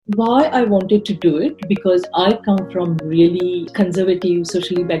Why I wanted to do it, because I come from really conservative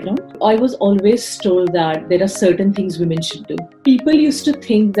socially background. I was always told that there are certain things women should do. People used to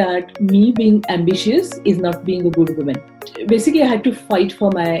think that me being ambitious is not being a good woman. Basically, I had to fight for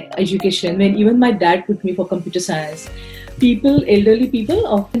my education. When even my dad put me for computer science, elderly people,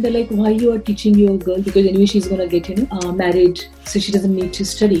 often they're like, why you are teaching your girl? Because anyway, she's going to get, married, so she doesn't need to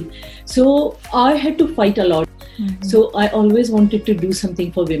study. So I had to fight a lot. Mm-hmm. So I always wanted to do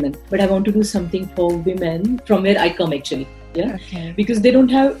something for women, but I want to do something for women from where I come actually. Yeah. Okay. Because they don't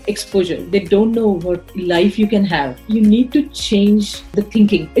have exposure. They don't know what life you can have. You need to change the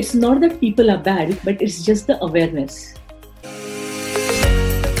thinking. It's not that people are bad, but it's just the awareness.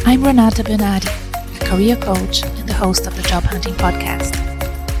 I'm Renata Bernardi, a career coach and the host of the Job Hunting Podcast.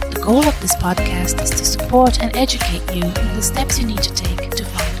 The goal of this podcast is to support and educate you in the steps you need to take to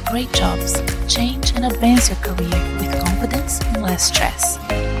find great jobs, change and advance your career with confidence and less stress.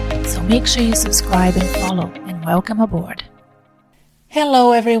 So make sure you subscribe and follow, and welcome aboard.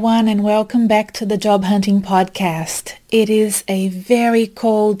 Hello everyone, and welcome back to the Job Hunting Podcast. It is a very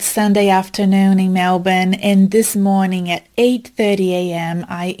cold Sunday afternoon in Melbourne, and this morning at 8:30 a.m.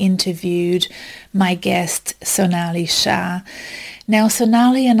 I interviewed my guest Sonali Shah. Now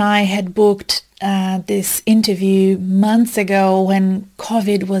Sonali and I had booked this interview months ago when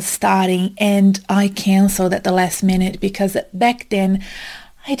COVID was starting, and I cancelled at the last minute because back then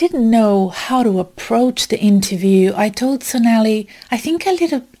I didn't know how to approach the interview. I told Sonali, I think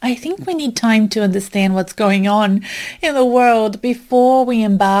we need time to understand what's going on in the world before we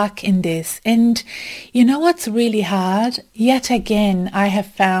embark in this. And you know what's really hard? Yet again, I have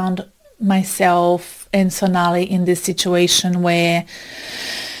found myself and Sonali in this situation where,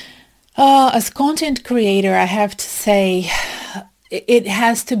 as content creator, I have to say, it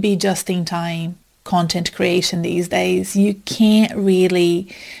has to be just in time. Content creation these days. You can't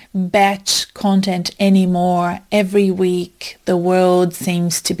really batch content anymore. Every week the world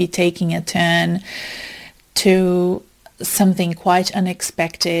seems to be taking a turn to something quite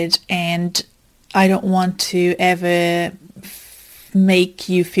unexpected, and I don't want to ever make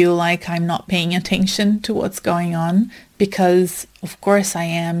you feel like I'm not paying attention to what's going on, because of course I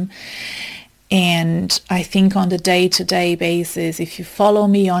am. And I think on the day-to-day basis, if you follow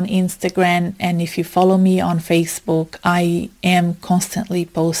me on Instagram and if you follow me on Facebook, I am constantly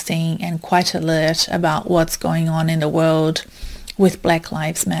posting and quite alert about what's going on in the world with Black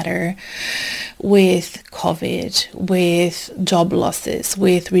Lives Matter, with COVID, with job losses,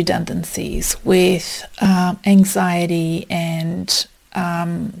 with redundancies, with anxiety and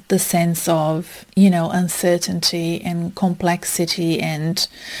the sense of, uncertainty and complexity and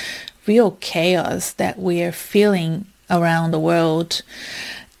real chaos that we are feeling around the world.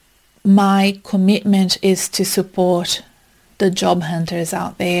 My commitment is to support the job hunters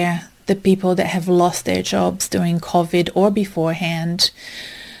out there, the people that have lost their jobs during COVID or beforehand,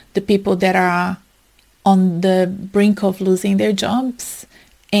 the people that are on the brink of losing their jobs.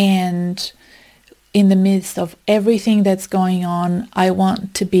 And in the midst of everything that's going on, I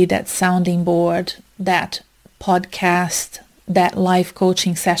want to be that sounding board, that podcast, that live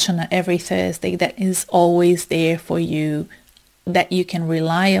coaching session every Thursday that is always there for you, that you can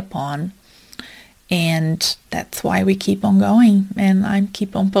rely upon. And that's why we keep on going, and I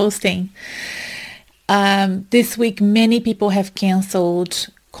keep on posting. This week, many people have canceled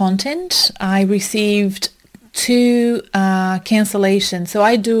content. I received 2 cancellations. So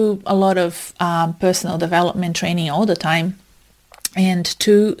I do a lot of personal development training all the time. And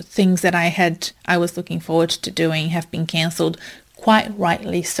 2 things that I was looking forward to doing have been cancelled, quite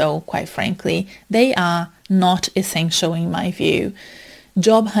rightly so, quite frankly. They are not essential in my view.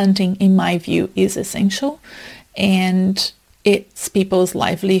 Job hunting, in my view, is essential, and it's people's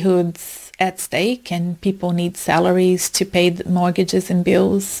livelihoods at stake, and people need salaries to pay the mortgages and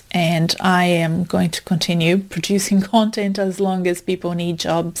bills, and I am going to continue producing content as long as people need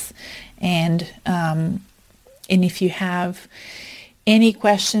jobs. And if you have any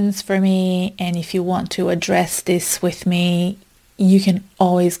questions for me, and if you want to address this with me, you can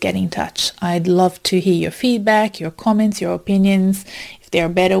always get in touch. I'd love to hear your feedback, your comments, your opinions. If there are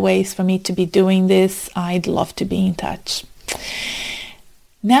better ways for me to be doing this, I'd love to be in touch.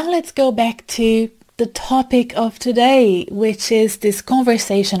 Now let's go back to the topic of today, which is this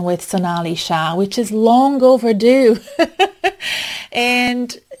conversation with Sonali Shah, which is long overdue.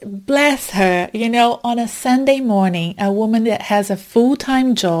 And bless her, on a Sunday morning, a woman that has a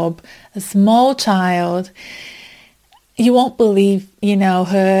full-time job, a small child, you won't believe,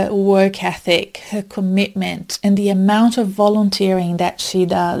 her work ethic, her commitment, and the amount of volunteering that she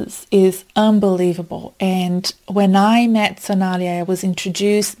does is unbelievable. And when I met Sonali, I was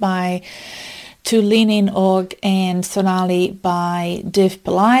introduced to Lean-In.org and Sonali by Div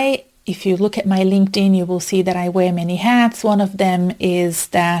Pillai. If you look at my LinkedIn, you will see that I wear many hats. One of them is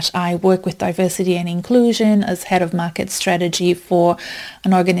that I work with diversity and inclusion as head of market strategy for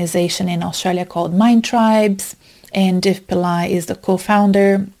an organization in Australia called Mind Tribes. And Div Pillai is the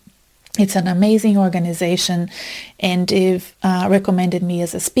co-founder. It's an amazing organization, and Div recommended me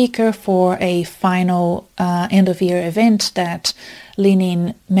as a speaker for a final end-of-year event that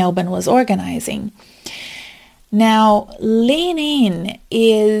Lean-In Melbourne was organizing. Now, Lean-In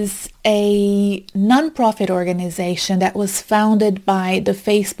is a non-profit organization that was founded by the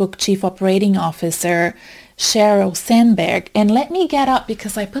Facebook Chief Operating Officer, Sheryl Sandberg. And let me get up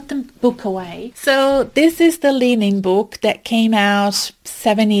because I put the book away. So this is the Lean-In book that came out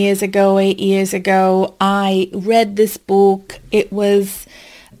 7 years ago, 8 years ago. I read this book. It was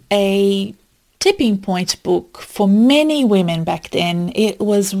a tipping point book for many women back then. It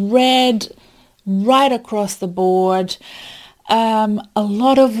was read right across the board. A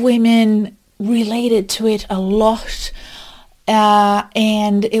lot of women related to it a lot.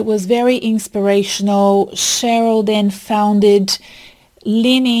 And it was very inspirational. Sheryl then founded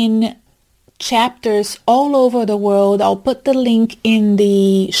Lean-In chapters all over the world. I'll put the link in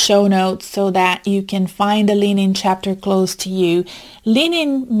the show notes so that you can find a Lean-In chapter close to you.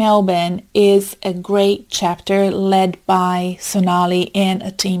 Lean-In Melbourne is a great chapter led by Sonali and a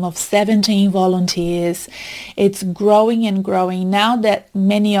team of 17 volunteers. It's growing and growing now that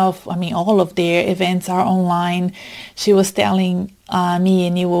all of their events are online. She was telling me,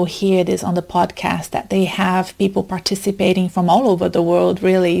 and you will hear this on the podcast, that they have people participating from all over the world,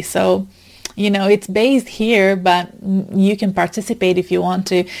 really. So it's based here, but you can participate if you want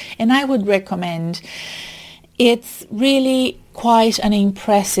to. And I would recommend. It's really quite an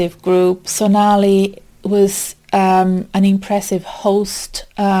impressive group. Sonali was an impressive host,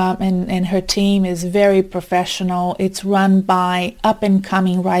 and her team is very professional. It's run by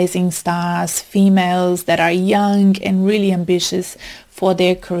up-and-coming rising stars, females that are young and really ambitious for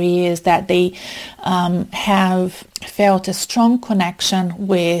their careers, that they have felt a strong connection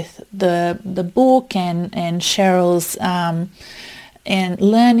with the book and Sheryl's and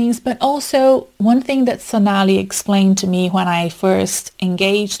learnings. But also one thing that Sonali explained to me when I first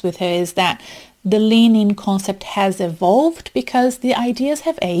engaged with her is that the Lean-In concept has evolved because the ideas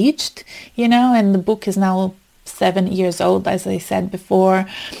have aged, and the book is now 7 years old, as I said before.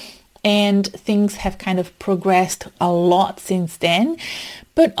 And things have kind of progressed a lot since then.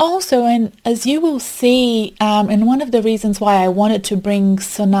 But also, and as you will see, and one of the reasons why I wanted to bring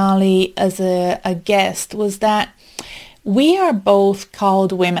Sonali as a guest was that we are both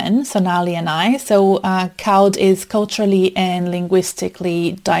CALD women, Sonali and I. So CALD is culturally and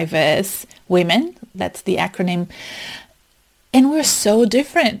linguistically diverse women. That's the acronym. And we're so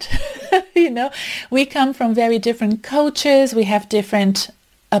different. We come from very different cultures. We have different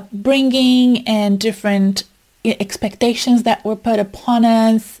upbringing and different expectations that were put upon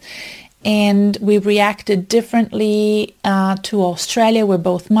us, and we reacted differently to Australia. We're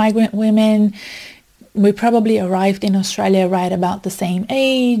both migrant women. We probably arrived in Australia right about the same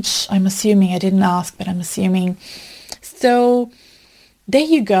age. I'm assuming. I didn't ask, but I'm assuming. So there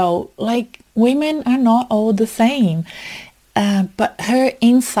you go. Like, women are not all the same. But her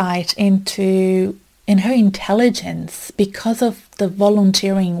insight and her intelligence, because of the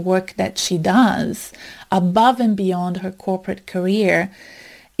volunteering work that she does above and beyond her corporate career,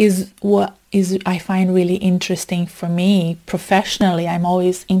 is what I find really interesting for me professionally. I'm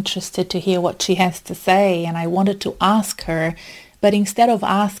always interested to hear what she has to say, and I wanted to ask her, but instead of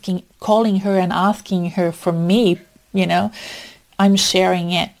calling her and asking her for me, I'm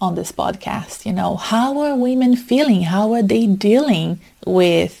sharing it on this podcast. How are women feeling? How are they dealing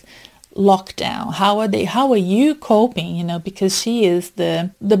with lockdown? How are you coping? Because she is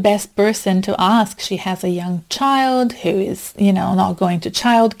the best person to ask. She has a young child who is not going to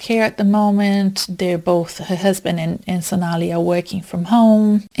childcare at the moment. They're both, her husband and Sonali, are working from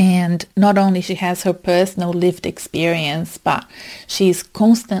home, and not only she has her personal lived experience, but she's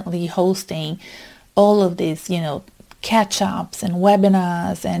constantly hosting all of these catch-ups and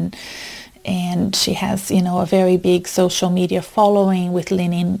webinars, and she has, a very big social media following with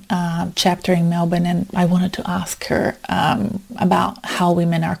Lean-In chapter in Melbourne. And I wanted to ask her about how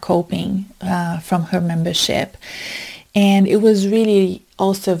women are coping from her membership. And it was really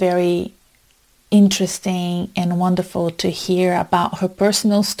also very interesting and wonderful to hear about her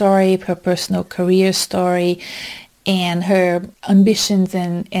personal story, her personal career story, and her ambitions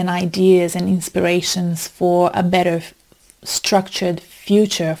and ideas and inspirations for a better structured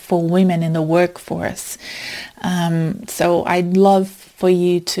future for women in the workforce. So I'd love for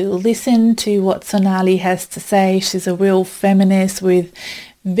you to listen to what Sonali has to say. She's a real feminist with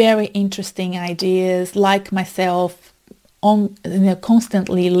very interesting ideas, like myself,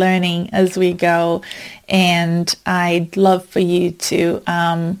 constantly learning as we go. And I'd love for you to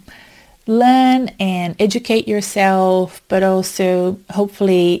learn and educate yourself, but also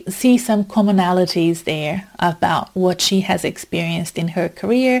hopefully see some commonalities there about what she has experienced in her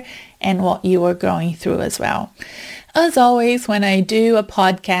career and what you are going through as well. As always, when I do a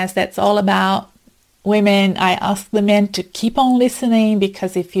podcast that's all about women, I ask the men to keep on listening,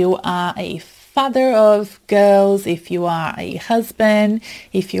 because if you are a father of girls, if you are a husband,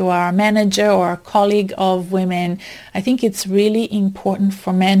 if you are a manager or a colleague of women, I think it's really important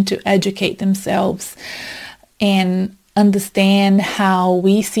for men to educate themselves and understand how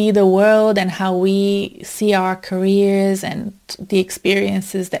we see the world and how we see our careers and the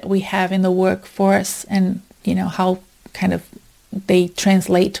experiences that we have in the workforce, and how kind of they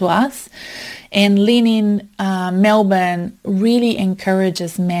translate to us. And Lean In Melbourne really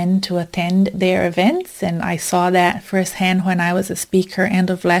encourages men to attend their events. And I saw that firsthand when I was a speaker end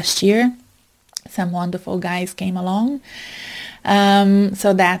of last year. Some wonderful guys came along.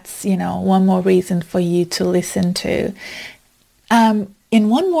 So that's, one more reason for you to listen to. And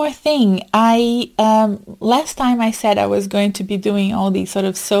one more thing, last time I said I was going to be doing all these sort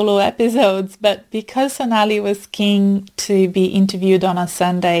of solo episodes, but because Sonali was keen to be interviewed on a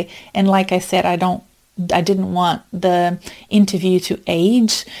Sunday, and like I said, I didn't want the interview to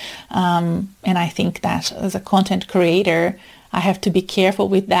age, and I think that as a content creator, I have to be careful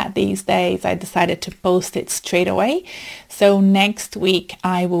with that these days. I decided to post it straight away. So next week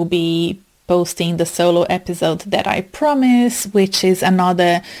I will be posting the solo episode that I promise, which is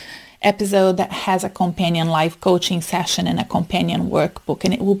another episode that has a companion live coaching session and a companion workbook,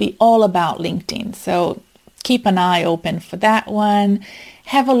 and it will be all about LinkedIn. So keep an eye open for that one.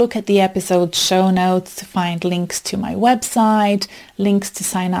 Have a look at the episode show notes to find links to my website, links to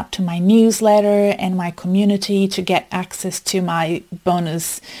sign up to my newsletter and my community to get access to my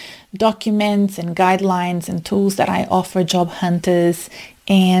bonus documents and guidelines and tools that I offer job hunters.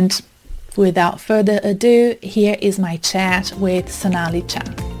 And without further ado, here is my chat with Sonali Shah.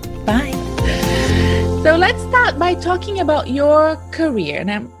 Bye. So let's start by talking about your career.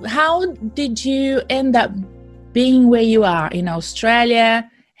 Now, how did you end up being where you are in Australia,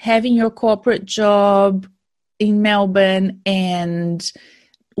 having your corporate job in Melbourne, and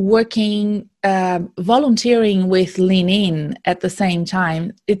working, volunteering with Lean In at the same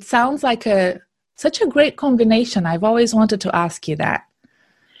time? It sounds like such a great combination. I've always wanted to ask you that.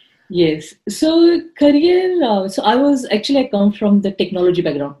 Yes. So career, I come from the technology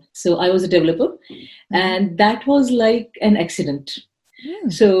background. So I was a developer, and that was like an accident.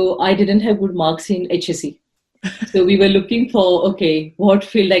 So I didn't have good marks in HSC. So we were looking for, what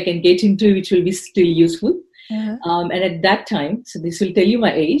field I can get into, which will be still useful. And at that time, so this will tell you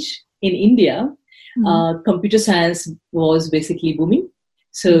my age, in India, computer science was basically booming.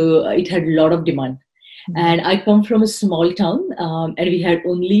 So it had a lot of demand. And I come from a small town, and we had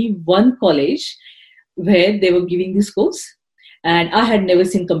only one college where they were giving this course. And I had never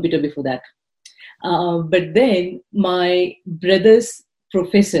seen computer before that. But then my brother's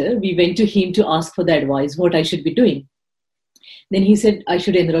professor, we went to him to ask for the advice, what I should be doing. Then he said, I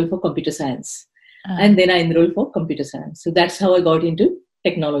should enroll for computer science. And then I enrolled for computer science. So that's how I got into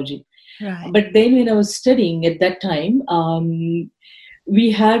technology. Right. But then when I was studying at that time,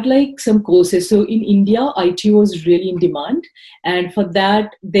 we had like some courses. So in India, IT was really in demand. And for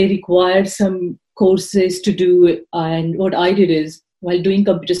that, they required some courses to do. And what I did is, while doing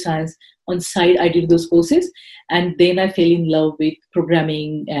computer science on side, I did those courses. And then I fell in love with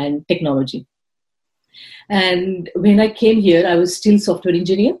programming and technology. And when I came here, I was still software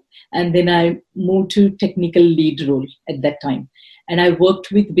engineer. And then I moved to technical lead role at that time. And I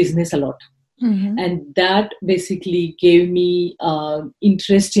worked with business a lot. And that basically gave me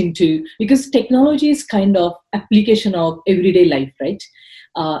interest into, because technology is kind of application of everyday life, right?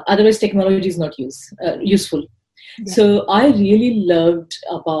 Otherwise, technology is not useful. Yeah. So I really loved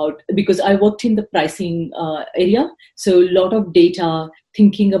because I worked in the pricing area. So a lot of data,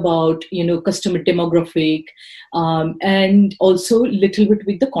 thinking about, customer demographic, and also a little bit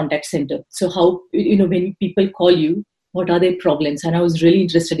with the contact center. So how, when people call you, what are their problems? And I was really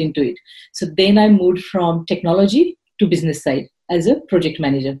interested into it. So then I moved from technology to business side as a project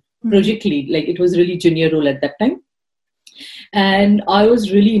manager, project lead. Like it was really junior role at that time. And I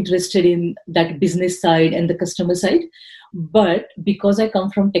was really interested in that business side and the customer side. But because I come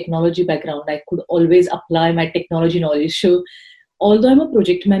from technology background, I could always apply my technology knowledge. So although I'm a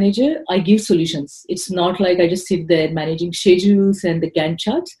project manager, I give solutions. It's not like I just sit there managing schedules and the Gantt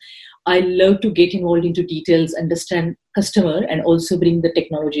charts. I love to get involved into details, understand customer, and also bring the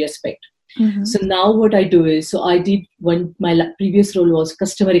technology aspect. Mm-hmm. So now what I do is, so I did my previous role was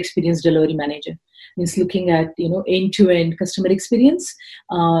customer experience delivery manager. Means looking at end-to-end customer experience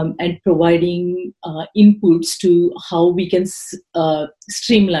and providing inputs to how we can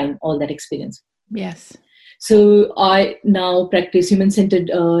streamline all that experience. Yes. So I now practice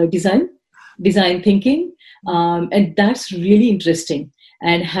human-centered design thinking, and that's really interesting.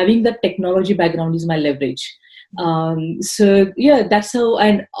 And having that technology background is my leverage. So yeah, that's how.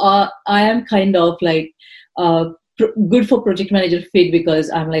 And I am kind of like good for project manager fit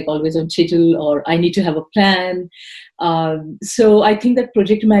because I'm like always on schedule, or I need to have a plan. So I think that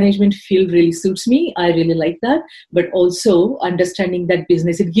project management field really suits me. I really like that. But also understanding that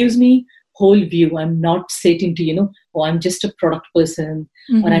business, it gives me whole view. I'm not set into, I'm just a product person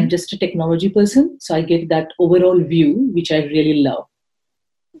or I'm just a technology person. So I get that overall view, which I really love.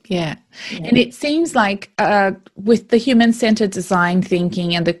 Yeah. And it seems like with the human-centered design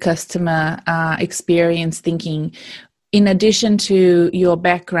thinking and the customer experience thinking, in addition to your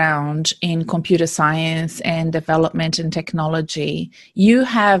background in computer science and development and technology, you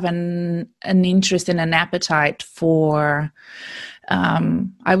have an interest and an appetite for,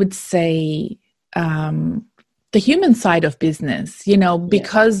 I would say, the human side of business,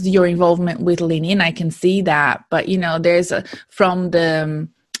 because your involvement with Lean In, I can see that. But, there's from the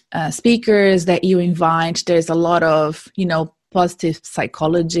speakers that you invite, there's a lot of, positive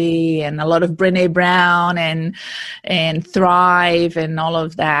psychology and a lot of Brené Brown and Thrive and all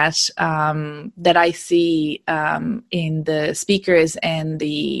of that that I see in the speakers, and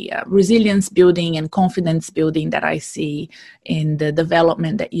the resilience building and confidence building that I see in the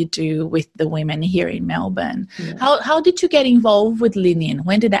development that you do with the women here in Melbourne. Yeah. How did you get involved with Lean In?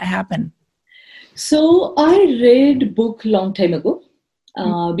 When did that happen? So I read a book long time ago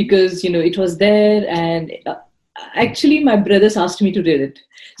because, it was there, and actually my brothers asked me to read it.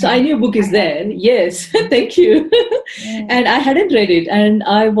 So I knew a book is there. Yes, thank you. And I hadn't read it. And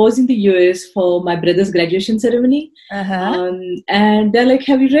I was in the US for my brother's graduation ceremony. And they're like,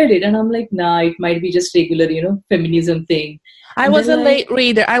 have you read it? And I'm like, nah, it might be just regular, feminism thing. I was a late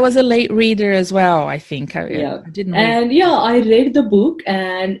reader. I was a late reader as well, I think. I didn't read. And I read the book,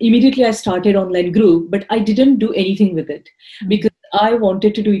 and immediately I started online group, but I didn't do anything with it because I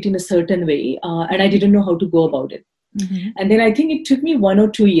wanted to do it in a certain way, and I didn't know how to go about it. And then I think it took me 1 or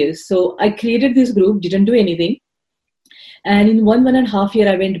 2 years. So I created this group, didn't do anything. And in 1.5 years,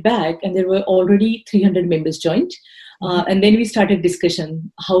 I went back, and there were already 300 members joined. And then we started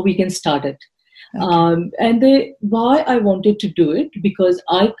discussion how we can start it. Okay. And why I wanted to do it, because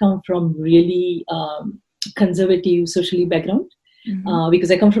I come from really conservative socially background,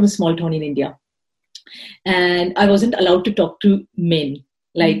 because I come from a small town in India. And I wasn't allowed to talk to men.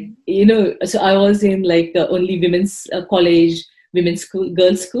 So I was in only women's college, women's school,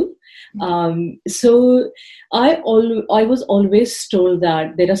 girls' school. So I was always told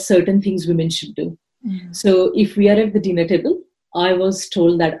that there are certain things women should do. So if we are at the dinner table, I was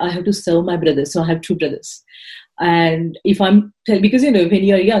told that I have to serve my brothers. So I have 2 brothers. And if because, when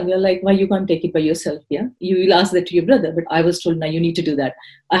you're young, you're like, why you can't take it by yourself? Yeah. You will ask that to your brother. But I was told, now you need to do that.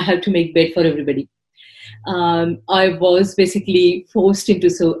 I have to make bed for everybody. I was basically forced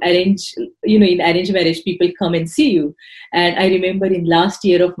into, in arranged marriage, people come and see you. And I remember in last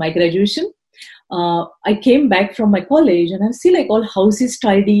year of my graduation, I came back from my college, and I see all house is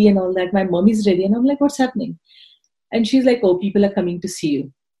tidy and all that. My mom is ready. And I'm like, what's happening? And she's like, oh, people are coming to see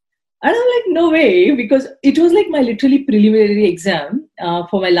you. And I'm like, no way, because it was my literally preliminary exam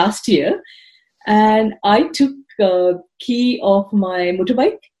for my last year. And I took key of my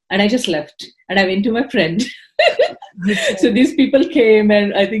motorbike and I just left. And I went to my friend. So these people came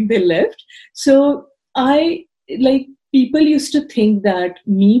and I think they left. So people used to think that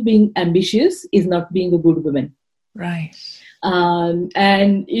me being ambitious is not being a good woman. Right.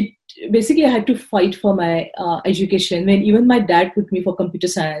 And it basically I had to fight for my education. When even my dad put me for computer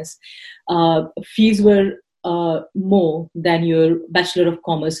science, fees were more than your Bachelor of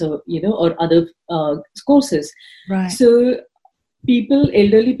Commerce or other courses. Right. So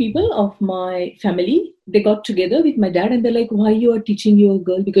elderly people of my family, they got together with my dad and they're like, why you are teaching your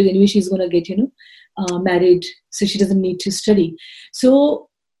girl? Because anyway, she's going to get, married. So she doesn't need to study. So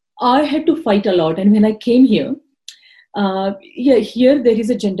I had to fight a lot. And when I came here, Here there is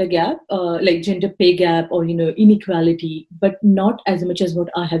a gender gap, like gender pay gap or, inequality, but not as much as what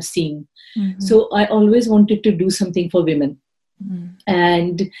I have seen. Mm-hmm. So I always wanted to do something for women. Mm.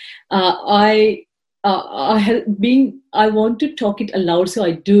 And I want to talk it aloud, so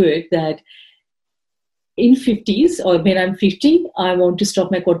I do it, that in 50s or when I'm 50, I want to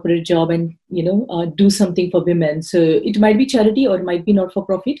stop my corporate job and, do something for women. So it might be charity or it might be not for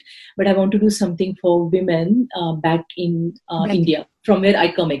profit, but I want to do something for women back in India, from where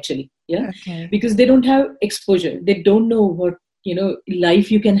I come actually. Yeah. Okay. Because they don't have exposure. They don't know what, life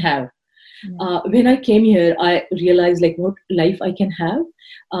you can have. When I came here, I realized like what life I can have.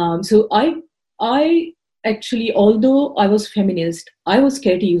 So I actually, although I was feminist, I was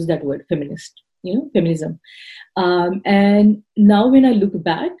scared to use that word feminist, feminism. And now when I look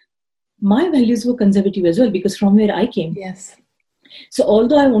back, my values were conservative as well, because from where I came. Yes. So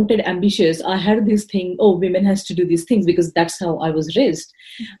although I wanted ambitious, I had this thing, women has to do these things because that's how I was raised.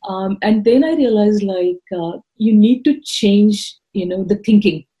 And then I realized you need to change, the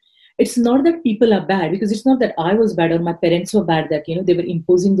thinking. It's not that people are bad, because it's not that I was bad or my parents were bad that, they were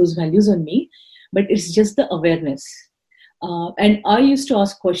imposing those values on me, but it's just the awareness. And I used to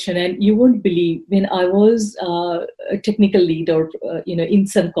ask question, and you won't believe, when I was a technical lead or, in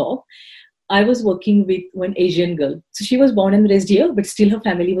Suncorp, I was working with one Asian girl. So she was born and raised here, but still her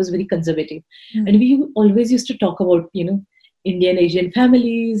family was very conservative. Mm-hmm. And we always used to talk about, Indian Asian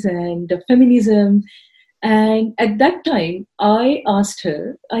families and feminism. And at that time, I asked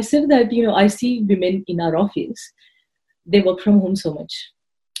her, I said that, I see women in our office, they work from home so much.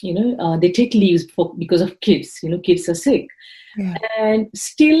 They take leaves because of kids, kids are sick. Yeah. And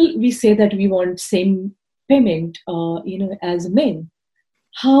still we say that we want same payment, as men.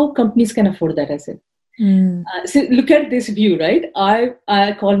 How companies can afford that, I said. So look at this view, right?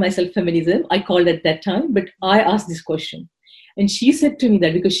 I call myself feminism. I called at that time, but I asked this question. And she said to me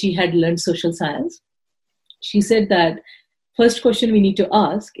that because she had learned social science, she said that first question we need to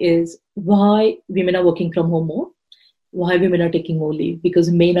ask is why women are working from home more, why women are taking more leave,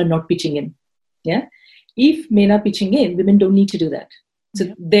 because men are not pitching in. Yeah. If men are pitching in, women don't need to do that.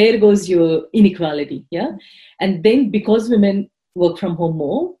 So there goes your inequality. Yeah. And then because women work from home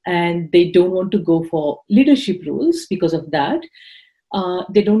more and they don't want to go for leadership roles because of that,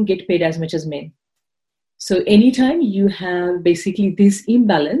 they don't get paid as much as men. So anytime you have basically this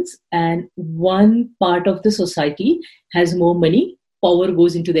imbalance and one part of the society has more money, power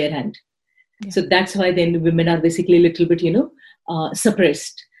goes into their hand. Yeah. So that's why then women are basically a little bit,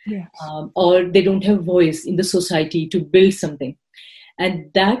 suppressed. Yes. Or they don't have voice in the society to build something.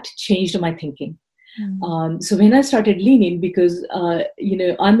 And that changed my thinking. So when I started leaning, because,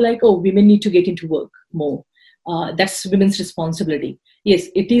 I'm like, women need to get into work more. That's women's responsibility. Yes,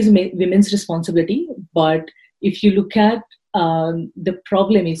 it is women's responsibility. But if you look at the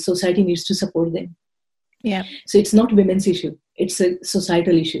problem is society needs to support them. Yeah. So it's not women's issue. It's a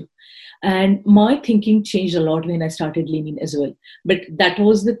societal issue. And my thinking changed a lot when I started leaning as well. But that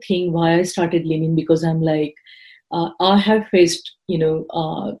was the thing why I started leaning, because I'm like, I have faced,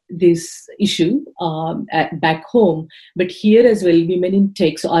 this issue back home, but here as well, women in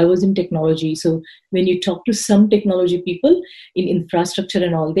tech. So I was in technology. So when you talk to some technology people in infrastructure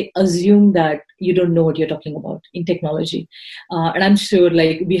and all, they assume that you don't know what you're talking about in technology. And I'm sure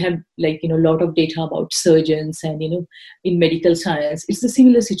we have a lot of data about surgeons and, in medical science, it's a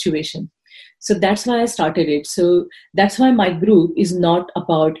similar situation. So that's why I started it. So that's why my group is not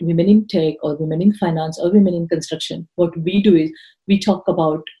about women in tech or women in finance or women in construction. What we do is we talk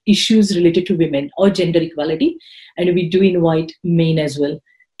about issues related to women or gender equality, and we do invite men as well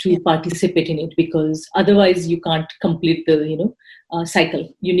to participate in it, because otherwise you can't complete the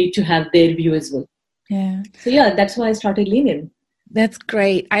cycle. You need to have their view as well. Yeah. So yeah, that's why I started leaning. That's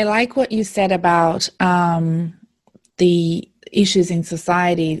great. I like what you said about the issues in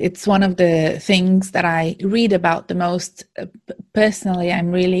society. It's one of the things that I read about the most. Personally,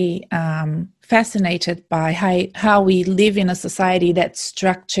 I'm really fascinated by how we live in a society that's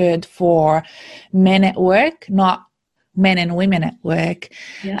structured for men at work, not men and women at work.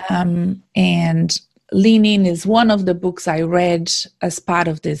 Yeah. And Lean is one of the books I read as part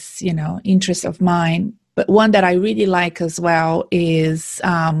of this, interest of mine. But one that I really like as well is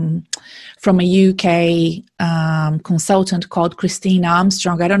from a UK consultant called Christine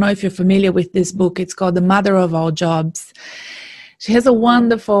Armstrong. I don't know if you're familiar with this book. It's called The Mother of All Jobs. She has a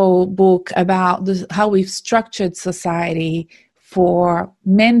wonderful book about how we've structured society for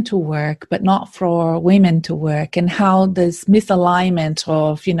men to work, but not for women to work, and how this misalignment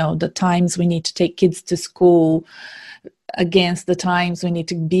of, the times we need to take kids to school against the times we need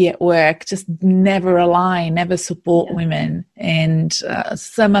to be at work, just never align, never support women. And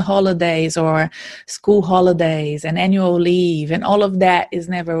summer holidays or school holidays and annual leave and all of that is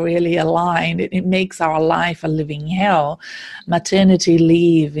never really aligned. It makes our life a living hell. Maternity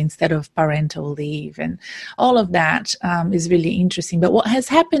leave instead of parental leave and all of that is really interesting. But what has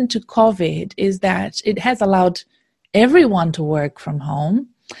happened to COVID is that it has allowed everyone to work from home.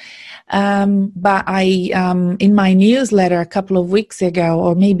 But I, in my newsletter a couple of weeks ago,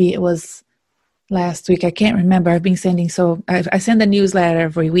 or maybe it was last week, I can't remember. I've been sending, I send a newsletter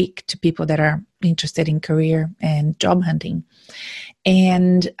every week to people that are interested in career and job hunting.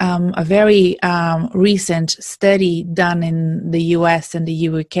 And a very recent study done in the US and the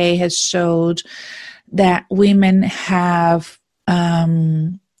UK has showed that women have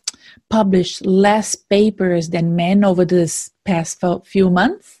published less papers than men over this past few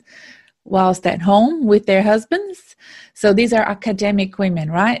months whilst at home with their husbands. So these are academic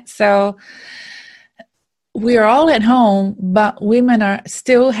women, right? So we're all at home, but women are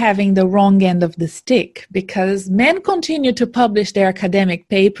still having the wrong end of the stick because men continue to publish their academic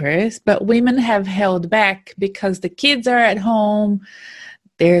papers, but women have held back because the kids are at home.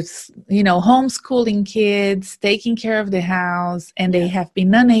 There's, homeschooling kids, taking care of the house, and they have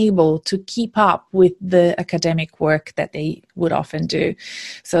been unable to keep up with the academic work that they would often do.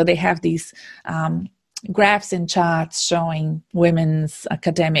 So they have these graphs and charts showing women's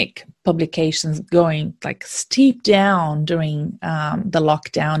academic publications going like steep down during the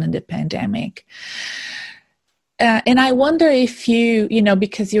lockdown and the pandemic. And I wonder if you,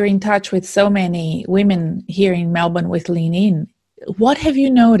 because you're in touch with so many women here in Melbourne with Lean In, what have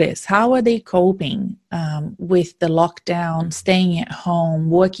you noticed? How are they coping with the lockdown, staying at home,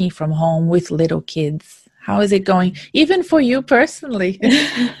 working from home with little kids? How is it going, even for you personally?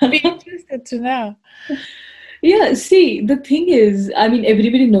 I'd be interested to know. Yeah, see, the thing is,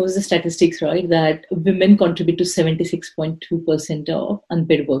 everybody knows the statistics, right? That women contribute to 76.2% of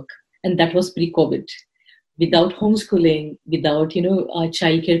unpaid work. And that was pre-COVID, without homeschooling, without,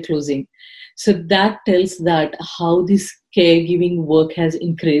 childcare closing. So that tells that how this caregiving work has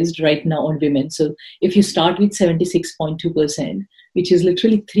increased right now on women. So if you start with 76.2%, which is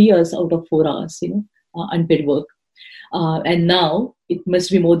literally 3 hours out of 4 hours, unpaid work. And now it must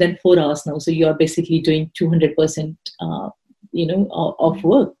be more than 4 hours now. So you are basically doing 200%, of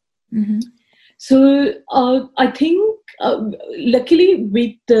work. Mm-hmm. So I think, luckily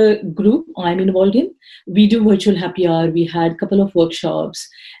with the group I'm involved in, we do virtual happy hour. We had a couple of workshops,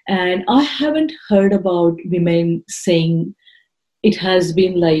 and I haven't heard about women saying it has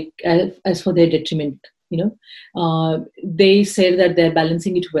been like as for their detriment. They said that they're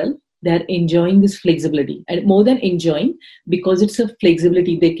balancing it well. They're enjoying this flexibility, and more than enjoying, because it's a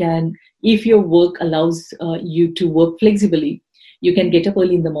flexibility. They can, if your work allows you to work flexibly, you can get up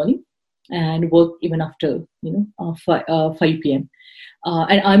early in the morning and work even after 5 p.m.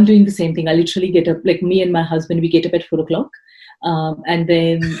 And I'm doing the same thing. I literally get up, like me and my husband, we get up at 4 o'clock. And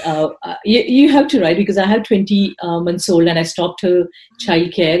then you have to, right? Because I have 20 months old, and I stopped her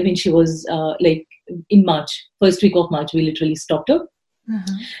childcare when she was in March, first week of March, we literally stopped her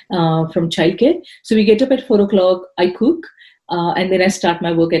from childcare. So we get up at 4 o'clock, I cook, and then I start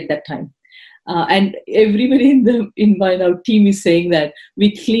my work at that time. And everybody in my team is saying that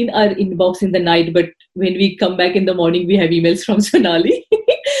we clean our inbox in the night, but when we come back in the morning, we have emails from Sonali.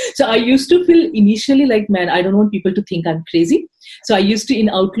 So I used to feel initially like, man, I don't want people to think I'm crazy. So I used to, in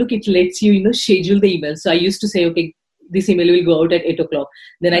Outlook, it lets you, schedule the email. So I used to say, okay, this email will go out at 8 o'clock.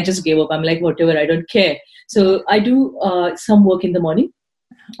 Then I just gave up. I'm like, whatever, I don't care. So I do some work in the morning.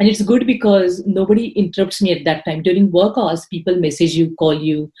 And it's good because nobody interrupts me at that time. During work hours, people message you, call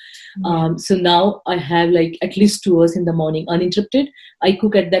you. So now I have at least 2 hours in the morning uninterrupted. I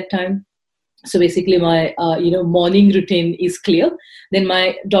cook at that time. So basically my, morning routine is clear. Then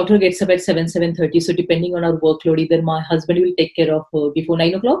my daughter gets up at 7:30. So depending on our workload, either my husband will take care of her before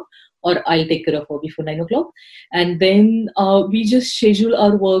 9 o'clock or I'll take care of her before 9 o'clock. And then we just schedule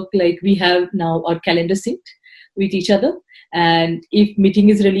our work we have now our calendar synced with each other. And if meeting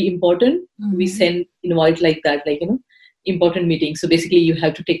is really important, we send invite like that, important meeting. So basically you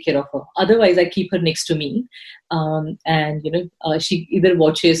have to take care of her. Otherwise I keep her next to me. And she either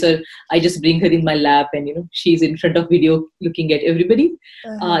watches or I just bring her in my lap and, she's in front of video looking at everybody.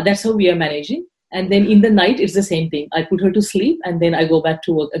 That's how we are managing. And then in the night, it's the same thing. I put her to sleep and then I go back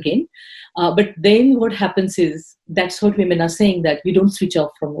to work again. But then what happens is, that's what women are saying, that we don't switch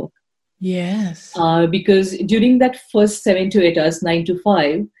off from work. Yes. Because during that first 7 to 8 hours, 9 to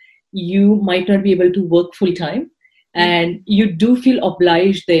 5, you might not be able to work full time. And you do feel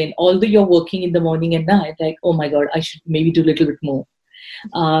obliged then, although you're working in the morning and night, like, oh my God, I should maybe do a little bit more.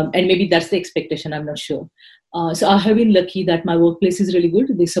 And maybe that's the expectation, I'm not sure. So I have been lucky that my workplace is really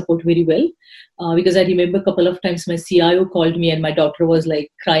good. They support very well. Because I remember a couple of times my CIO called me and my daughter was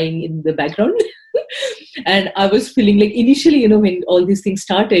like crying in the background. And I was feeling like initially, when all these things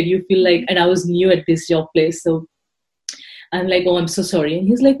started, you feel like, and I was new at this job place. So I'm like, oh, I'm so sorry. And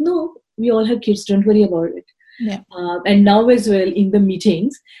he's like, no, we all have kids. Don't worry about it. Yeah. And now as well in the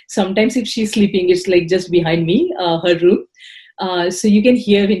meetings, sometimes if she's sleeping, it's like just behind me, her room. So you can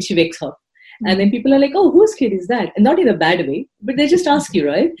hear when she wakes up. And then people are like, oh, whose kid is that? And not in a bad way, but they just ask you,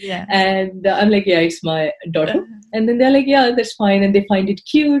 right? Yeah. And I'm like, yeah, it's my daughter. And then they're like, yeah, that's fine. And they find it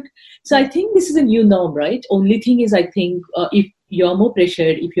cute. So I think this is a new norm, right? Only thing is, I think if you're more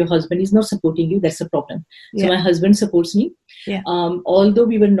pressured, if your husband is not supporting you, that's a problem. So my husband supports me. Yeah. Although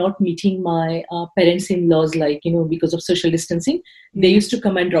we were not meeting my parents-in-laws, like, because of social distancing, they used to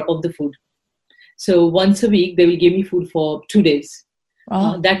come and drop off the food. So once a week, they will give me food for 2 days.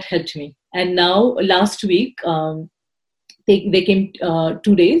 That helped me. And now last week, they came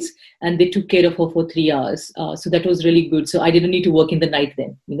 2 days and they took care of her for 3 hours. So that was really good. So I didn't need to work in the night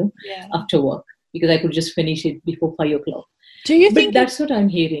then, after work, because I could just finish it before 5 o'clock. Do you think that's what I'm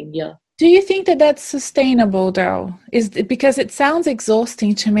hearing? Yeah. Do you think that that's sustainable though? Because it sounds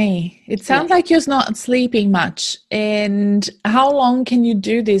exhausting to me. It sounds like you're not sleeping much. And how long can you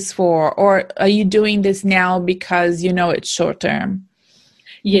do this for? Or are you doing this now because it's short term?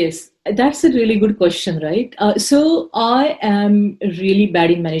 Yes, that's a really good question, right? So I am really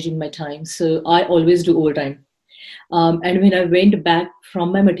bad in managing my time. So I always do overtime. And when I went back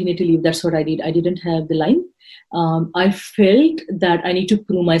from my maternity leave, that's what I did. I didn't have the line. I felt that I need to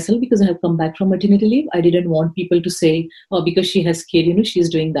prove myself because I have come back from maternity leave. I didn't want people to say, oh, because she has kid, she's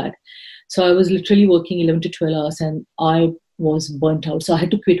doing that. So I was literally working 11 to 12 hours and I was burnt out. So I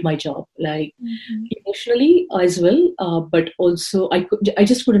had to quit my job, like emotionally as well. But also I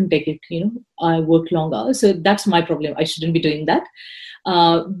just couldn't take it. I worked long hours. So that's my problem. I shouldn't be doing that.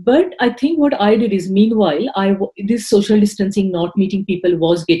 But I think what I did is, meanwhile, this social distancing, not meeting people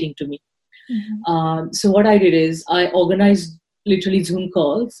was getting to me. So what I did is I organized literally Zoom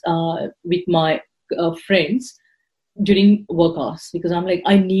calls with my friends during work hours, because I'm like,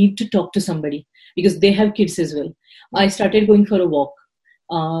 I need to talk to somebody because they have kids as well. I started going for a walk.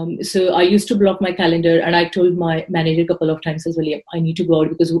 So I used to block my calendar, and I told my manager a couple of times as well, yeah, I need to go out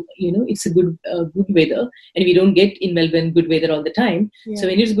because, it's a good weather, and we don't get in Melbourne good weather all the time. Yeah. So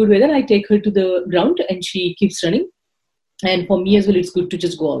when it's good weather, I take her to the ground and she keeps running. And for me as well, it's good to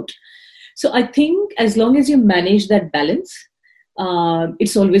just go out. So I think as long as you manage that balance,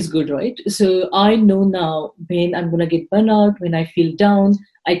 it's always good, right? So I know now when I'm going to get burnout, when I feel down,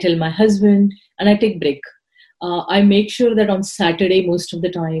 I tell my husband and I take break. I make sure that on Saturday, most of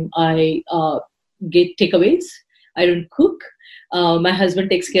the time, I get takeaways. I don't cook. My husband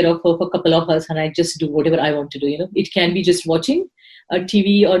takes care of her for a couple of hours and I just do whatever I want to do. It can be just watching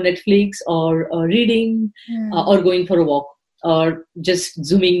TV or Netflix or reading or going for a walk or just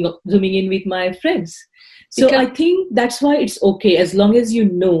zooming in with my friends. So I think that's why it's okay as long as you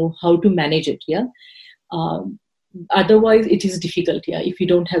know how to manage it. Yeah. Otherwise, it is difficult. Yeah, if you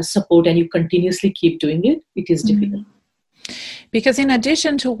don't have support and you continuously keep doing it, it is difficult. Because in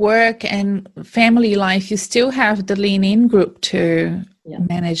addition to work and family life, you still have the Lean In group to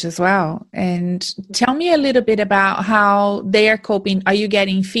manage as well. And tell me a little bit about how they are coping. Are you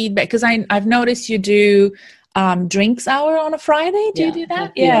getting feedback? Because I've noticed you do drinks hour on a Friday. Do you do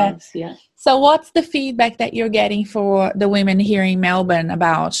that? Yeah. So what's the feedback that you're getting for the women here in Melbourne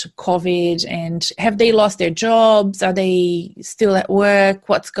about COVID, and have they lost their jobs? Are they still at work?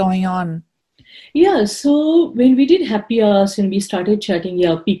 What's going on? Yeah, so when we did happy hours and we started chatting,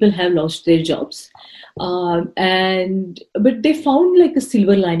 people have lost their jobs. But they found like a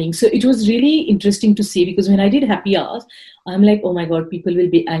silver lining. So it was really interesting to see, because when I did happy hours, I'm like, oh my God, people will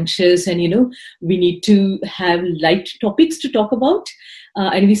be anxious and, we need to have light topics to talk about.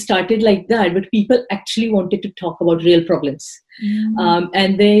 And we started like that, but people actually wanted to talk about real problems.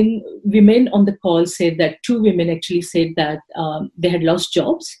 And then women on the call said that 2 women actually said that they had lost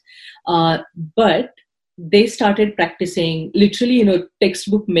jobs, but they started practicing literally,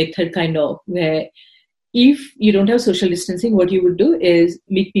 textbook method kind of, where if you don't have social distancing, what you would do is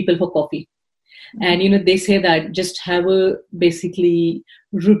meet people for coffee. And, they say that just have a basically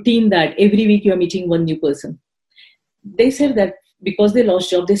routine that every week you're meeting one new person. They said that because they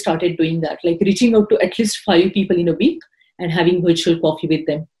lost job, they started doing that, like reaching out to at least 5 people in a week and having virtual coffee with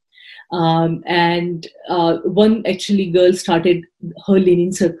them. One actually girl started her Lean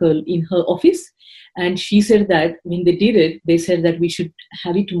In circle in her office, And she said that when they did it, they said that we should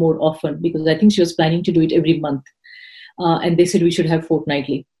have it more often, because I think she was planning to do it every month. And they said we should have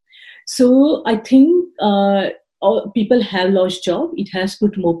fortnightly. So I think people have lost job. It has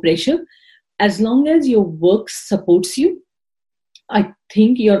put more pressure. As long as your work supports you, I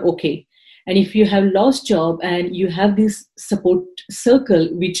think you're okay. And if you have lost job and you have this support circle,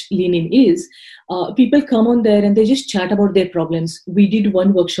 which Lean In is, people come on there and they just chat about their problems. We did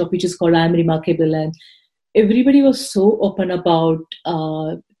one workshop which is called I Am Remarkable, and everybody was so open about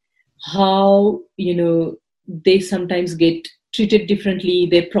how, they sometimes get treated differently,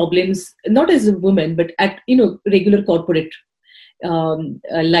 their problems, not as a woman, but at, regular corporate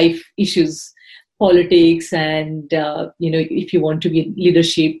life issues, politics, and, if you want to be in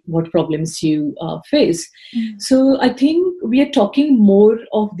leadership, what problems you face. So I think we are talking more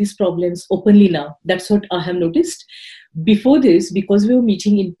of these problems openly now. That's what I have noticed. Before this, because we were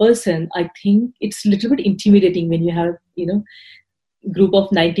meeting in person, I think it's a little bit intimidating when you have, group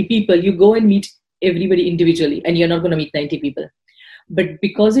of 90 people, you go and meet everybody individually, and you're not going to meet 90 people. But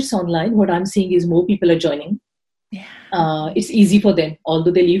because it's online, what I'm seeing is more people are joining. Yeah. It's easy for them,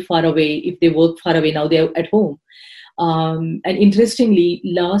 although they live far away. If they work far away, now they're at home. And interestingly,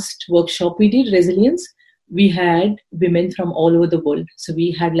 last workshop we did, Resilience, we had women from all over the world. So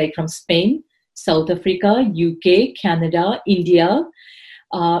we had from Spain, South Africa, UK, Canada, India,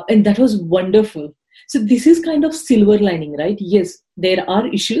 and that was wonderful. So this is kind of silver lining, right? Yes, there are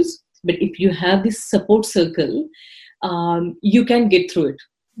issues, but if you have this support circle, you can get through it.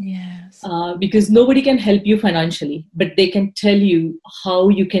 Yes. Because nobody can help you financially, but they can tell you how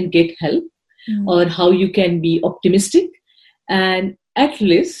you can get help or how you can be optimistic. And at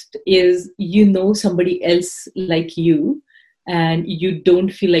least is, somebody else like you, and you don't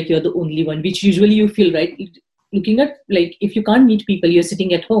feel like you're the only one, which usually you feel, right? Looking at, if you can't meet people, you're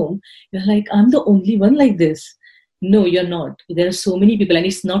sitting at home, you're like, I'm the only one like this. No, you're not. There are so many people, and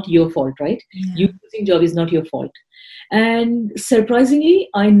it's not your fault, right? Yeah. You losing job is not your fault. And surprisingly,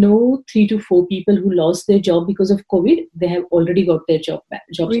 I know 3 to 4 people who lost their job because of COVID. They have already got their jobs back.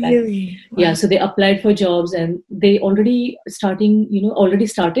 Really? Wow. Yeah, so they applied for jobs and they already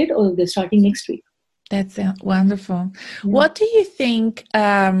started, or they're starting next week. That's wonderful. Yeah. What do you think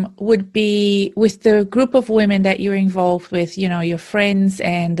would be, with the group of women that you're involved with, your friends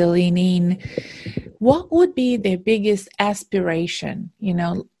and the Lean In, what would be their biggest aspiration,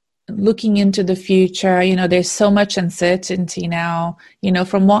 looking into the future? There's so much uncertainty now,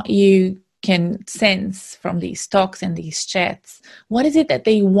 from what you can sense from these talks and these chats. What is it that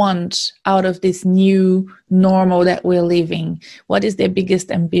they want out of this new normal that we're living? What is their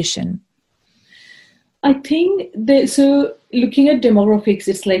biggest ambition? I think so looking at demographics,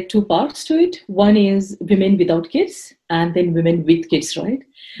 it's 2 parts to it. One is women without kids, and then women with kids, right?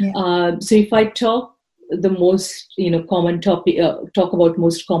 Yeah. So if I talk the most, common topic, talk about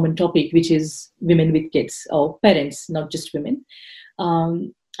most common topic, which is women with kids or parents, not just women.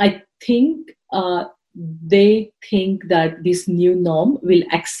 I think they think that this new norm will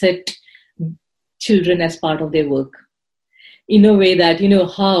accept children as part of their work. In a way that,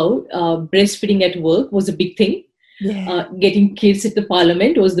 how breastfeeding at work was a big thing. Yeah. Getting kids at the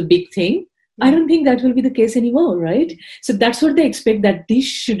parliament was the big thing. Yeah. I don't think that will be the case anymore, right? So that's what they expect, that this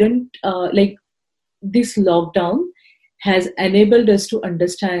shouldn't, this lockdown has enabled us to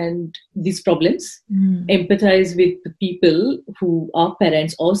understand these problems, empathize with the people who are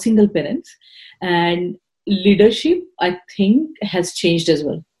parents or single parents. And leadership, I think, has changed as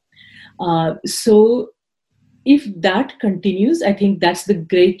well. So if that continues, I think that's the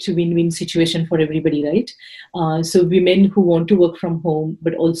great win-win situation for everybody, right? So women who want to work from home,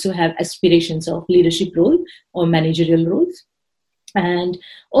 but also have aspirations of leadership role or managerial roles. And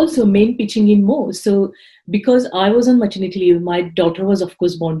also men pitching in more. So because I was on maternity leave, my daughter was, of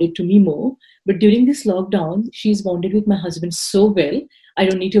course, bonded to me more. But during this lockdown, she's bonded with my husband so well, I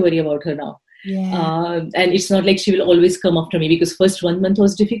don't need to worry about her now. Yeah. And it's not like she will always come after me, because first 1 month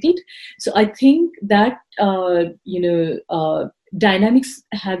was difficult. So I think that, dynamics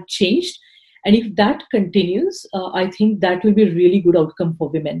have changed. And if that continues, I think that will be a really good outcome for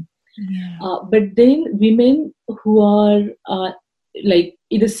women. Yeah. But then women who are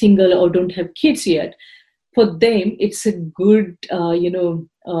either single or don't have kids yet, for them, it's a good,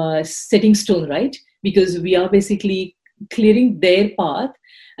 setting stone, right? Because we are basically clearing their path,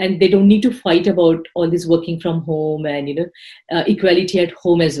 and they don't need to fight about all this working from home and, equality at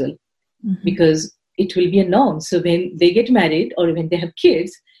home as well, because it will be a norm. So when they get married or when they have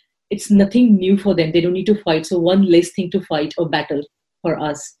kids, it's nothing new for them. They don't need to fight. So one less thing to fight or battle for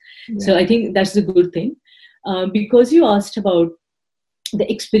us. Yeah. So I think that's the good thing. Because you asked about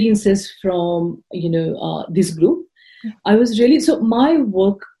the experiences from, this group, I was really, so my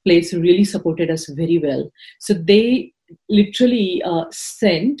workplace really supported us very well. So they literally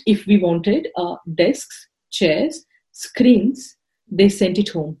sent, if we wanted, desks, chairs, screens, they sent it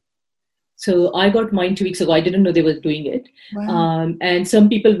home. So I got mine 2 weeks ago. I didn't know they were doing it. Wow. And some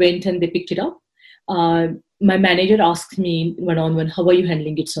people went and they picked it up. My manager asked me one-on-one, how are you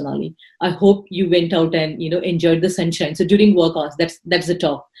handling it, Sonali? I hope you went out and, enjoyed the sunshine. So during work hours, that's the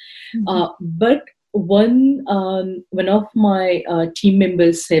top. Mhm. But one of my team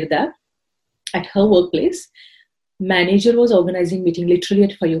members said that at her workplace, manager was organizing meeting literally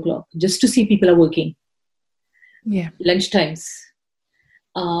at 5 o'clock just to see people are working. Yeah. Lunchtimes.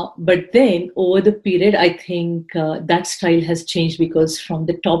 But then over the period, I think that style has changed because from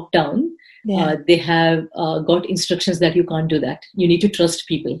the top down, they have got instructions that you can't do that. You need to trust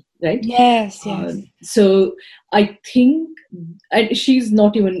people, right? Yes. So I think she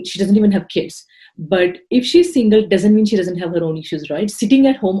doesn't even have kids. But if she's single, doesn't mean she doesn't have her own issues, right? Sitting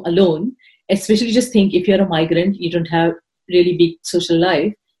at home alone, especially just think if you're a migrant, you don't have really big social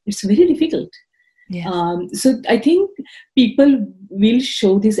life, it's very difficult. Yes. So I think people will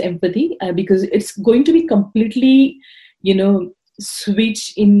show this empathy because it's going to be completely,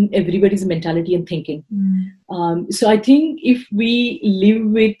 switch in everybody's mentality and thinking. So I think if we live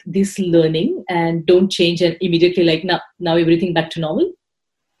with this learning and don't change and immediately like now everything back to normal,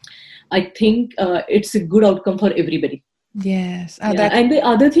 I think it's a good outcome for everybody. Yes. And the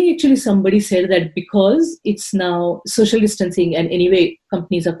other thing, actually, somebody said that because it's now social distancing and anyway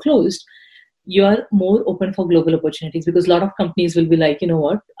companies are closed, you are more open for global opportunities because a lot of companies will be like, you know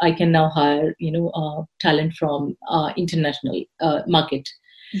what, I can now hire, talent from international market.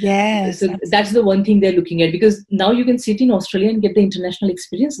 Yes. So that's the one thing they're looking at because now you can sit in Australia and get the international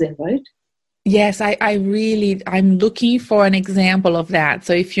experience there, right? Yes, I'm looking for an example of that.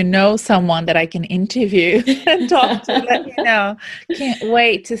 So if you know someone that I can interview and talk to, let me know. Can't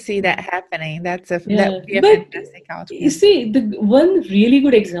wait to see that happening. That would be a fantastic outcome. You see, the one really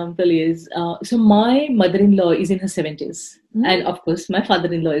good example is, so my mother-in-law is in her 70s. And of course, my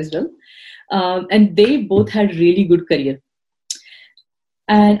father-in-law as well. And they both had really good career.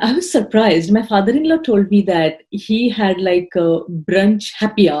 And I was surprised. My father-in-law told me that he had like a brunch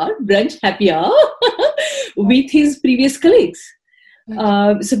happy hour with his previous colleagues.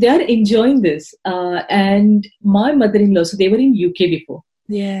 So they are enjoying this. And my mother-in-law, so they were in UK before.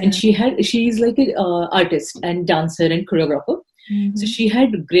 Yeah. And she's like an artist and dancer and choreographer. Mm-hmm. So she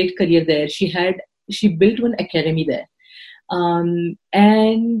had a great career there. She built one academy there.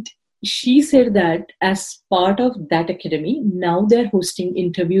 And she said that as part of that academy, now they're hosting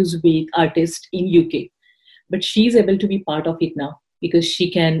interviews with artists in UK. But she's able to be part of it now because she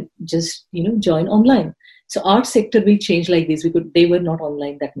can just, join online. So art sector will change like this because they were not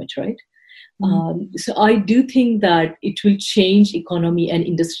online that much, right? Mm-hmm. So I do think that it will change economy and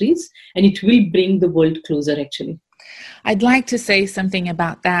industries and it will bring the world closer actually. I'd like to say something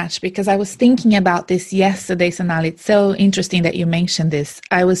about that because I was thinking about this yesterday, Sonali. It's so interesting that you mentioned this.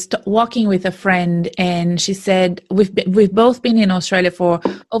 I was walking with a friend and she said, we've both been in Australia for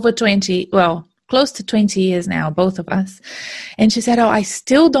over close to 20 years now, both of us. And she said, I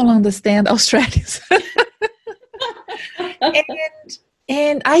still don't understand Australians.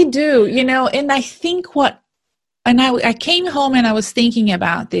 and I do, and I think I came home and I was thinking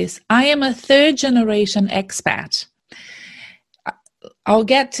about this. I am a third generation expat. I'll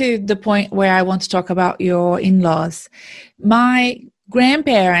get to the point where I want to talk about your in-laws. My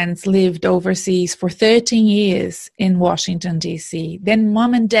grandparents lived overseas for 13 years in Washington, D.C. Then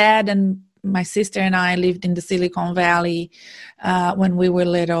mom and dad and my sister and I lived in the Silicon Valley when we were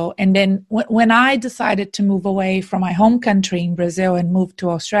little. And then when I decided to move away from my home country in Brazil and move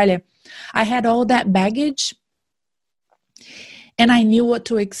to Australia, I had all that baggage. And I knew what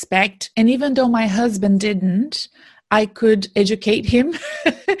to expect. And even though my husband didn't, I could educate him.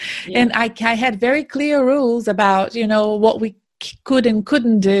 And I had very clear rules about, what we could and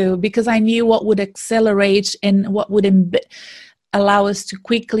couldn't do because I knew what would accelerate and what would allow us to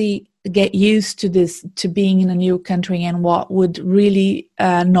quickly get used to this, to being in a new country, and what would really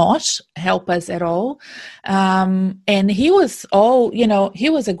not help us at all. And he was he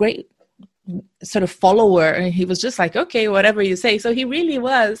was a great sort of follower, and he was just like, okay, whatever you say. So he really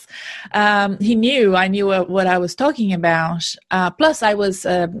was, I knew what I was talking about. Plus I was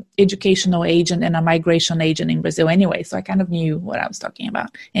an educational agent and a migration agent in Brazil anyway. So I kind of knew what I was talking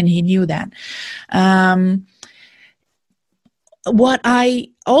about, and he knew that. What I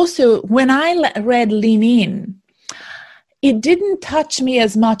also, when I read Lean In, it didn't touch me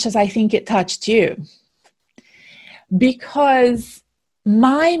as much as I think it touched you, because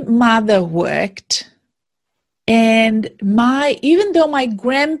my mother worked, and even though my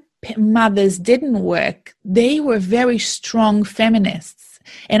grandmothers didn't work, they were very strong feminists.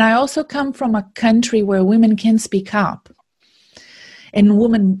 And I also come from a country where women can speak up and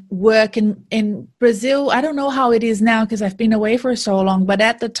women work. In Brazil, I don't know how it is now because I've been away for so long, but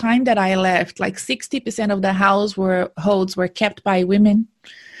at the time that I left, like 60% of the households were kept by women.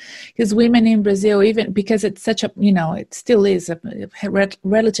 Because women in Brazil, even because it's such a, it still is a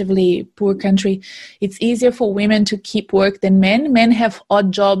relatively poor country, it's easier for women to keep work than men. Men have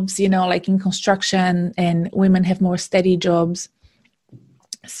odd jobs, like in construction, and women have more steady jobs.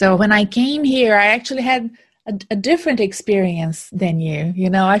 So when I came here, I actually had a different experience than you.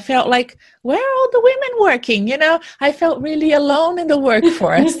 I felt like, where are all the women working? I felt really alone in the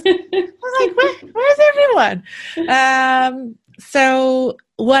workforce. I was like, where's everyone? So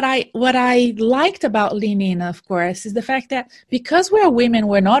what I liked about Lean In, of course, is the fact that because we're women,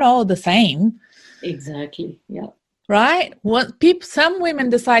 we're not all the same. Exactly. Yeah. Right? Some women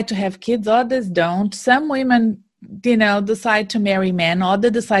decide to have kids, others don't. Some women, decide to marry men, others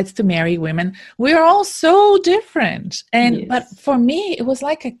decides to marry women. We're all so different. And Yes. But for me, it was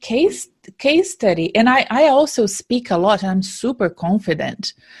like a case study. And I also speak a lot, and I'm super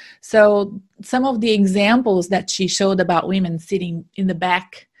confident. So some of the examples that she showed about women sitting in the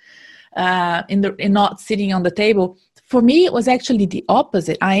back, and not sitting on the table, for me, it was actually the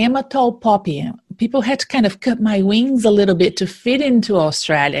opposite. I am a tall poppy. People had to kind of cut my wings a little bit to fit into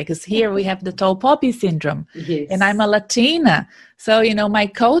Australia, because here we have the tall poppy syndrome. Yes. And I'm a Latina. So, my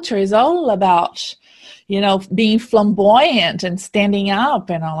culture is all about, being flamboyant and standing up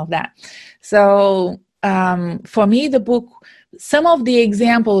and all of that. So for me, the book, some of the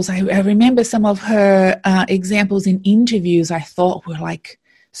examples, I remember some of her examples in interviews I thought were like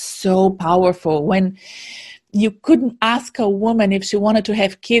so powerful. When you couldn't ask a woman if she wanted to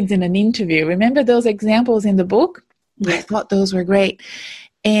have kids in an interview. Remember those examples in the book? Yeah. I thought those were great.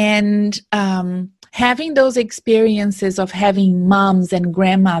 And having those experiences of having moms and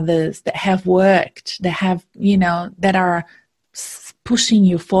grandmothers that have worked, that have, that are pushing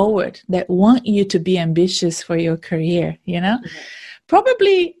you forward, that want you to be ambitious for your career,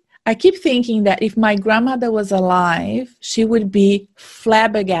 Probably, I keep thinking that if my grandmother was alive, she would be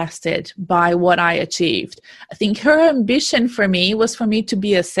flabbergasted by what I achieved. I think her ambition for me was for me to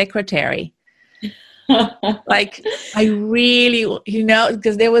be a secretary. Like, I really,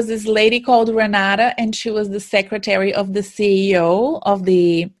 because there was this lady called Renata, and she was the secretary of the CEO of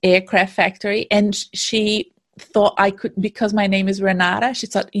the aircraft factory. And she thought I could, because my name is Renata, she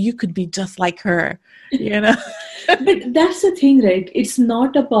thought you could be just like her, But that's the thing, right? It's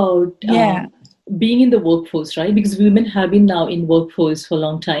not about being in the workforce, right? Because women have been now in workforce for a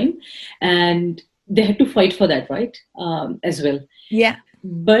long time, and they had to fight for that, right? As well. Yeah.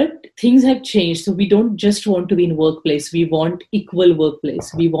 But things have changed. So we don't just want to be in workplace. We want equal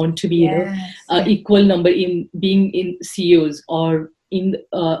workplace. We want to be, equal number in being in CEOs or in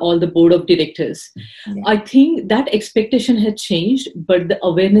all the board of directors. Yeah. I think that expectation has changed, but the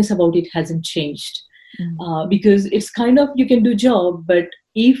awareness about it hasn't changed. Because it's kind of, you can do job, but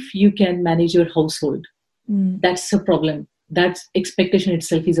if you can manage your household, that's a problem. That expectation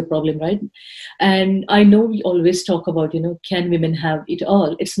itself is a problem, right? And I know we always talk about, can women have it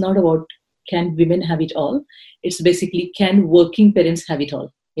all? It's not about can women have it all. It's basically, can working parents have it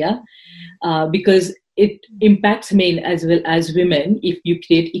all? Yeah. Because it impacts men as well as women if you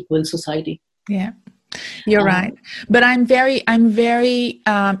create equal society. Yeah. You're right. But I'm very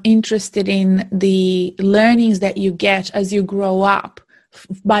interested in the learnings that you get as you grow up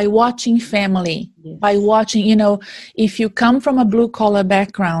by watching family, by watching, if you come from a blue collar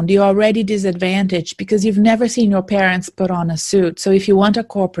background, you're already disadvantaged because you've never seen your parents put on a suit. So if you want a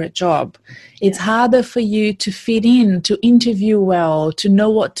corporate job, it's harder for you to fit in, to interview well, to know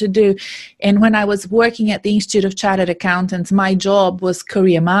what to do. And when I was working at the Institute of Chartered Accountants, my job was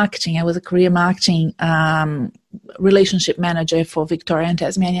career marketing. I was a career marketing relationship manager for Victoria and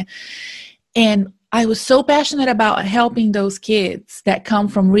Tasmania. And I was so passionate about helping those kids that come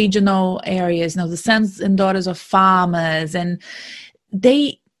from regional areas, the sons and daughters of farmers, and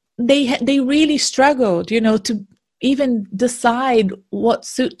they really struggled, to even decide what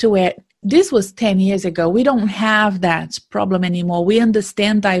suit to wear. This was 10 years ago. We don't have that problem anymore. We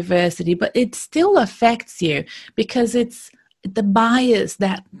understand diversity, but it still affects you because it's the bias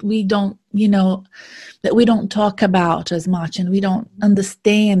that we don't, that we don't talk about as much and we don't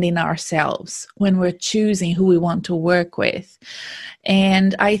understand in ourselves when we're choosing who we want to work with.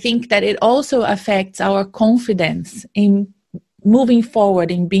 And I think that it also affects our confidence in moving forward,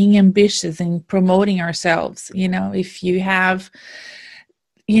 in being ambitious, in promoting ourselves. If you have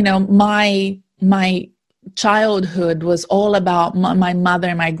my childhood was all about my mother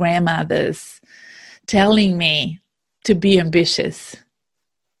and my grandmothers telling me to be ambitious,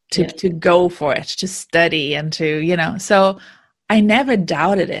 to go for it, to study, and to, so I never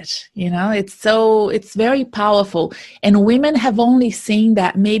doubted it. It's very powerful. And women have only seen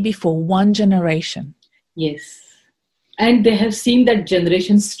that maybe for one generation. Yes. And they have seen that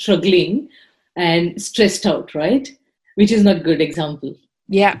generation struggling and stressed out, right? Which is not a good example.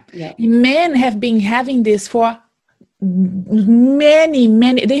 Yeah. Men have been having this for many,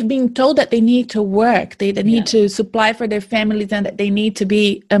 they've been told that they need to work, they need to supply for their families, and that they need to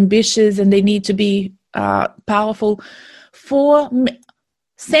be ambitious, and they need to be powerful for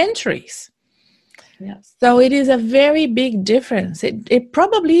centuries. Yeah. So it is a very big difference. It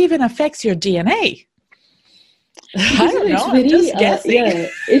probably even affects your DNA. I don't know, I'm just guessing.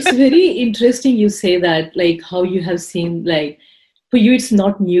 It's very interesting you say that, like how you have seen, like for you it's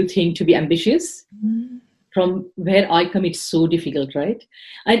not new thing to be ambitious. Mm-hmm. From where I come, it's so difficult, right?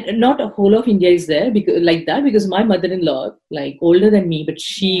 And not a whole of India is there because my mother-in-law, like older than me, but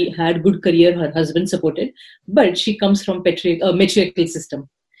she had good career, her husband supported, but she comes from matriarchal system.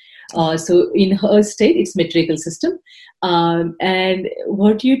 So in her state, it's matriarchal system. And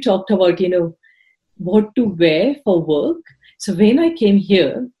what you talked about, what to wear for work. So when I came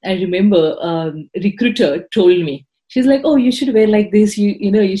here, I remember recruiter told me, she's like, oh, you should wear like this,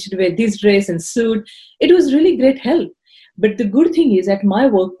 you should wear this dress and suit. It was really great help. But the good thing is at my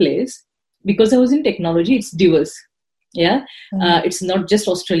workplace, because I was in technology, it's diverse. Yeah. Mm-hmm. It's not just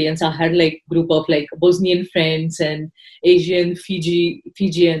Australians. I had like group of like Bosnian friends and Asian,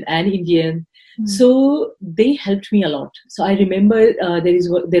 Fijian and Indian. Mm-hmm. So they helped me a lot. So I remember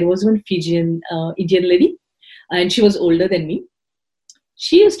there was one Fijian Indian lady, and she was older than me.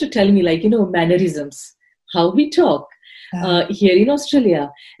 She used to tell me like, mannerisms, how we talk here in Australia,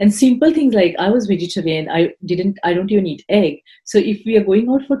 and simple things like I was vegetarian. I don't even eat egg. So if we are going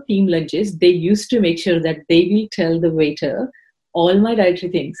out for team lunches, they used to make sure that they will tell the waiter all my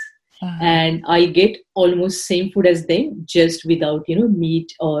dietary things. And I get almost same food as them, just without,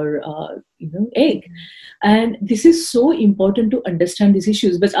 meat or, egg. And this is so important to understand these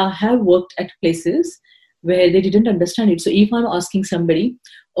issues. But I have worked at places where they didn't understand it. So if I'm asking somebody,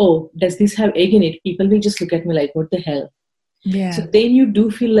 oh, does this have egg in it? People will just look at me like, what the hell? Yeah. So then you do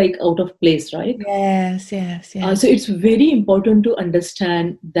feel like out of place, right? Yes. So it's very important to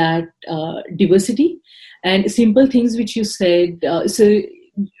understand that diversity and simple things which you said. So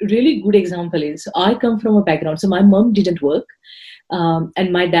really good example is I come from a background. So my mom didn't work.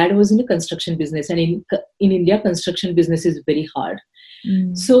 And my dad was in a construction business. And in India, construction business is very hard.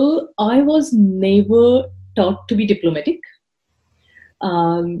 Mm. So I was never taught to be diplomatic.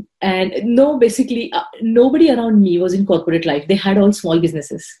 And nobody around me was in corporate life. They had all small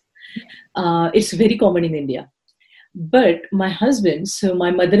businesses. It's very common in India. But my husband, so my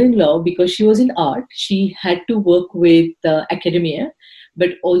mother-in-law, because she was in art, she had to work with academia, but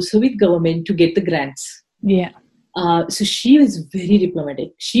also with government to get the grants. Yeah. So she is very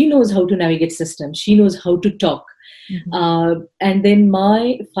diplomatic. She knows how to navigate systems. She knows how to talk. Mm-hmm. And then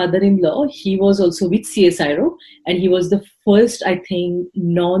my father-in-law, he was also with CSIRO, and he was the first, I think,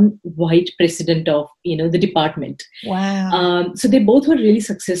 non-white president of, the department. Wow. So they both were really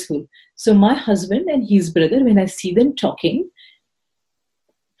successful. So my husband and his brother, when I see them talking,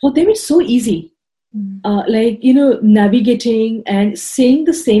 for them it's so easy. Navigating and saying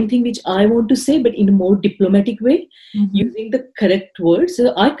the same thing which I want to say, but in a more diplomatic way, using the correct words.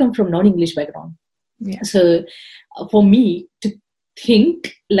 So I come from non-English background. Yeah. So for me to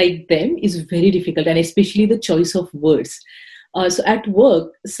think like them is very difficult, and especially the choice of words. So at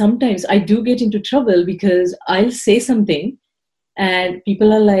work, sometimes I do get into trouble because I'll say something and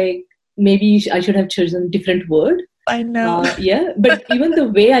people are like, maybe I should have chosen a different word. I know. But even the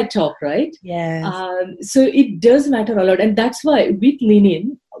way I talk, right? Yes. So it does matter a lot. And that's why with Lean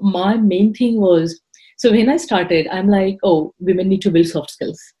In, my main thing was, so when I started, I'm like, oh, women need to build soft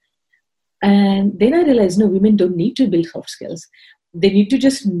skills. And then I realized, no, women don't need to build soft skills. They need to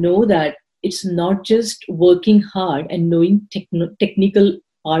just know that it's not just working hard and knowing technical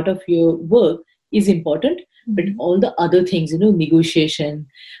part of your work is important, but all the other things, negotiation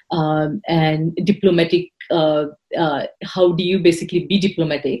and diplomatic, how do you basically be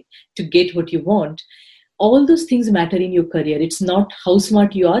diplomatic to get what you want? All those things matter in your career. It's not how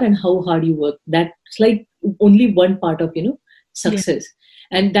smart you are and how hard you work. That's like only one part of, success. Yeah.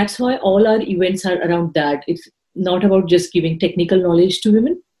 And that's why all our events are around that. It's not about just giving technical knowledge to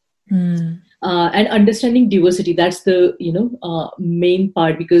women, And understanding diversity, that's the main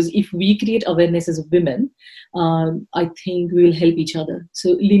part, because if we create awareness as women, I think we will help each other.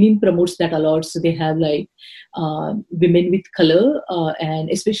 So Lean promotes that a lot. So they have like women with color, and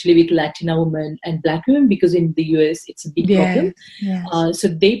especially with Latina women and Black women, because in the US it's a big problem. Yes. So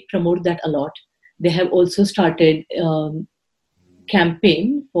they promote that a lot. They have also started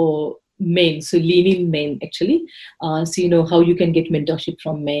campaign for men, so Lean in Men actually. So how you can get mentorship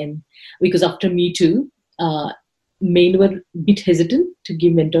from men, because after Me Too, men were a bit hesitant to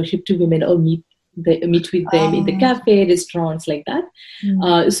give mentorship to women or meet with them in the cafe, restaurants, like that.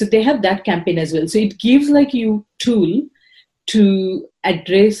 So they have that campaign as well. So it gives like you tool to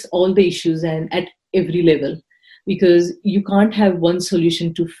address all the issues and at every level, because you can't have one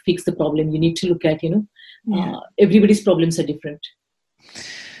solution to fix the problem. You need to look at everybody's problems are different.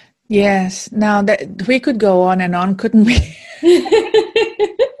 Yes. Now that we could go on and on, couldn't we?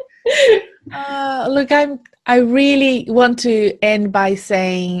 Look, I really want to end by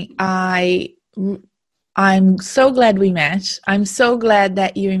saying I'm so glad we met. I'm so glad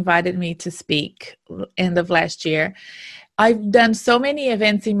that you invited me to speak end of last year. I've done so many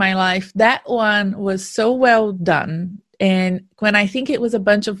events in my life. That one was so well done. And when I think it was a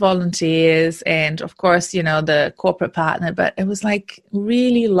bunch of volunteers and, of course, the corporate partner, but it was like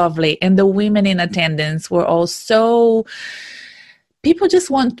really lovely. And the women in attendance were all so, people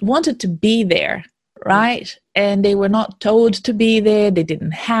just wanted to be there, right? And they were not told to be there. They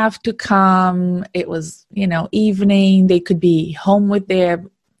didn't have to come. It was, evening. They could be home with their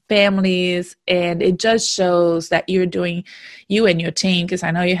families, and it just shows that you and your team, because I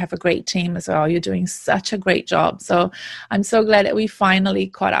know you have a great team as well, you're doing such a great job. So I'm so glad that we finally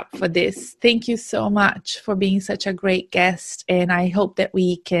caught up for this. Thank you so much for being such a great guest, and I hope that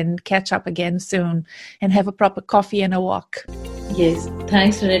we can catch up again soon and have a proper coffee and a walk. Yes,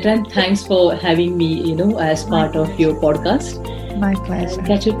 thanks, Renata, and thanks for having me, as part of your podcast. My pleasure.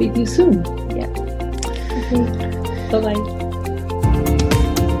 Catch up with you soon. Yeah. Okay. Bye-bye.